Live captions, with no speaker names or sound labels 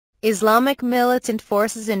Islamic militant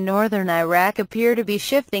forces in northern Iraq appear to be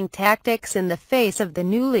shifting tactics in the face of the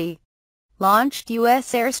newly launched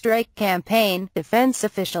U.S. airstrike campaign, defense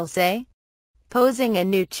officials say, posing a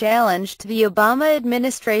new challenge to the Obama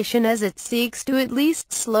administration as it seeks to at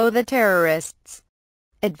least slow the terrorists'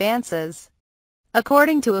 advances.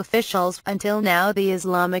 According to officials, until now the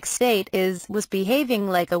Islamic State was behaving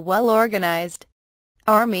like a well-organized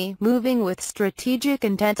army, moving with strategic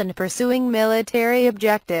intent and pursuing military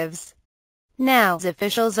objectives. Now,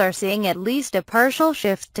 officials are seeing at least a partial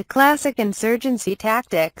shift to classic insurgency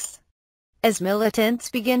tactics, as militants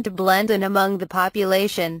begin to blend in among the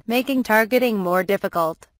population, making targeting more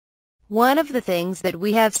difficult. One of the things that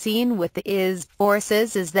we have seen with the IS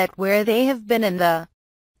forces is that where they have been in the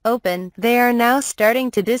open, they are now starting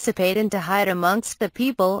to dissipate and to hide amongst the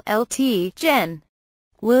people, Lt. Gen.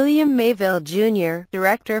 William Mayville Jr.,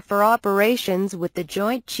 Director for Operations with the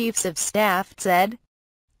Joint Chiefs of Staff, said,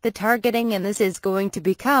 "The targeting in this is going to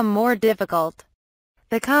become more difficult."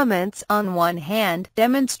 The comments, on one hand,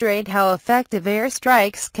 demonstrate how effective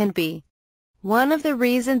airstrikes can be. One of the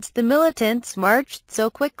reasons the militants marched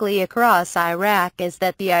so quickly across Iraq is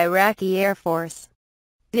that the Iraqi Air Force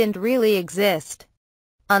didn't really exist.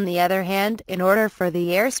 On the other hand, in order for the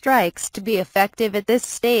airstrikes to be effective at this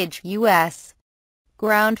stage, U.S.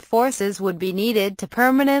 ground forces would be needed to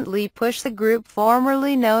permanently push the group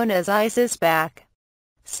formerly known as ISIS back,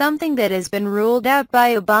 something that has been ruled out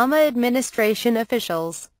by Obama administration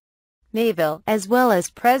officials. Mayville, as well as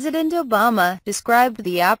President Obama, described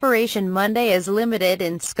the operation Monday as limited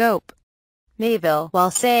in scope. Mayville,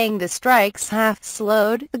 while saying the strikes have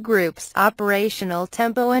slowed the group's operational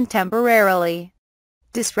tempo and temporarily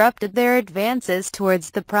disrupted their advances towards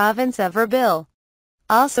the province of Erbil,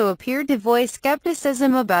 also appeared to voice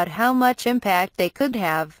skepticism about how much impact they could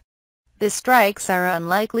have. The strikes are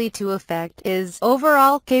unlikely to affect IS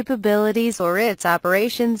overall capabilities or its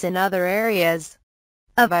operations in other areas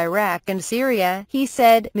of Iraq and Syria, he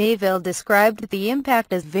said. Mayville described the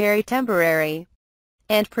impact as very temporary,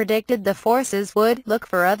 and predicted the forces would look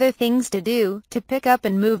for other things to do, to pick up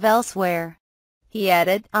and move elsewhere. He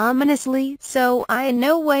added, ominously, "So I in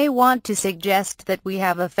no way want to suggest that we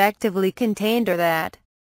have effectively contained or that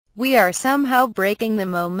we are somehow breaking the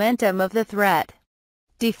momentum of the threat."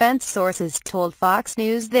 Defense sources told Fox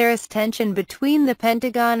News there is tension between the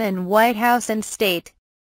Pentagon and White House and State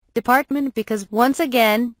Department because, once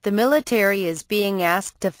again, the military is being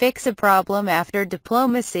asked to fix a problem after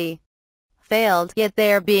diplomacy failed, yet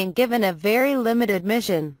they are being given a very limited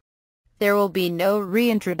mission. There will be no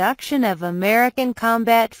reintroduction of American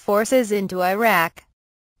combat forces into Iraq,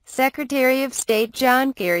 Secretary of State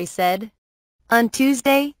John Kerry said. On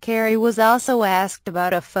Tuesday, Kerry was also asked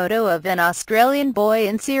about a photo of an Australian boy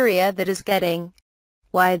in Syria that is getting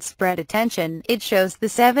widespread attention. It shows the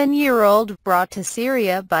 7-year-old brought to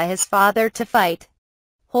Syria by his father to fight,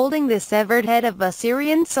 holding the severed head of a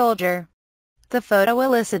Syrian soldier. The photo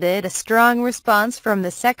elicited a strong response from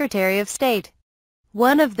the Secretary of State.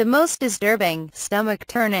 One of the most disturbing,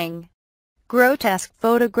 stomach-turning, grotesque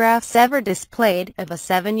photographs ever displayed, of a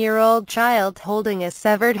 7-year-old child holding a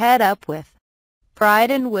severed head up with pride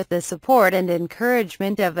and with the support and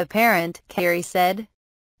encouragement of a parent, Kerry said.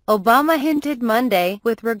 Obama hinted Monday,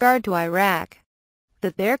 with regard to Iraq,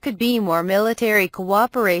 that there could be more military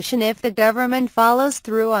cooperation if the government follows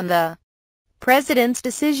through on the president's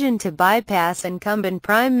decision to bypass incumbent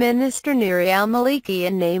Prime Minister Nouri al-Maliki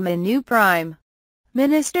and name a new Prime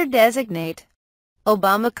Minister-designate.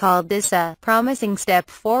 Obama called this a promising step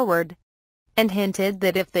forward, and hinted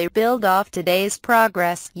that if they build off today's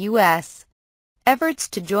progress, U.S. efforts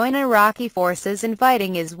to join Iraqi forces in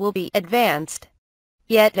fighting IS will be advanced.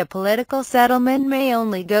 Yet a political settlement may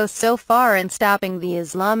only go so far in stopping the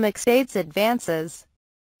Islamic State's advances,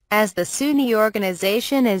 as the Sunni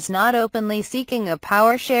organization is not openly seeking a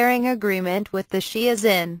power-sharing agreement with the Shias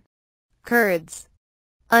in Kurds.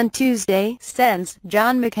 On Tuesday, Sens.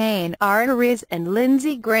 John McCain, RS, and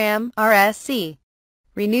Lindsey Graham, RSC,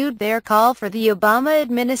 renewed their call for the Obama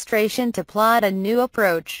administration to plot a new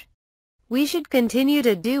approach. "We should continue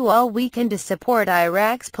to do all we can to support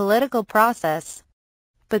Iraq's political process,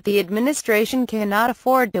 but the administration cannot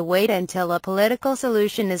afford to wait until a political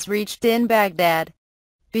solution is reached in Baghdad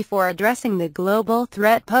before addressing the global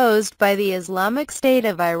threat posed by the Islamic State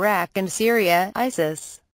of Iraq and Syria,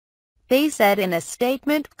 ISIS." They said in a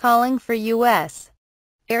statement, calling for U.S.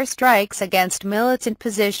 airstrikes against militant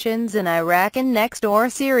positions in Iraq and next-door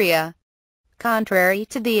Syria, contrary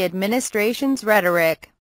to the administration's rhetoric.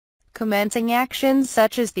 Commencing actions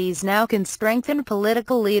such as these now can strengthen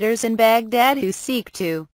political leaders in Baghdad who seek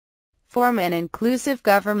to form an inclusive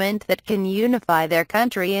government that can unify their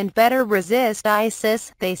country and better resist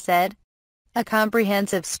ISIS, they said. A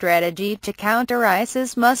comprehensive strategy to counter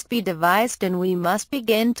ISIS must be devised and we must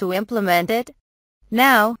begin to implement it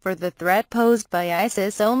now, for the threat posed by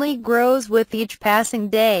ISIS only grows with each passing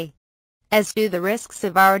day, as do the risks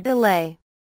of our delay.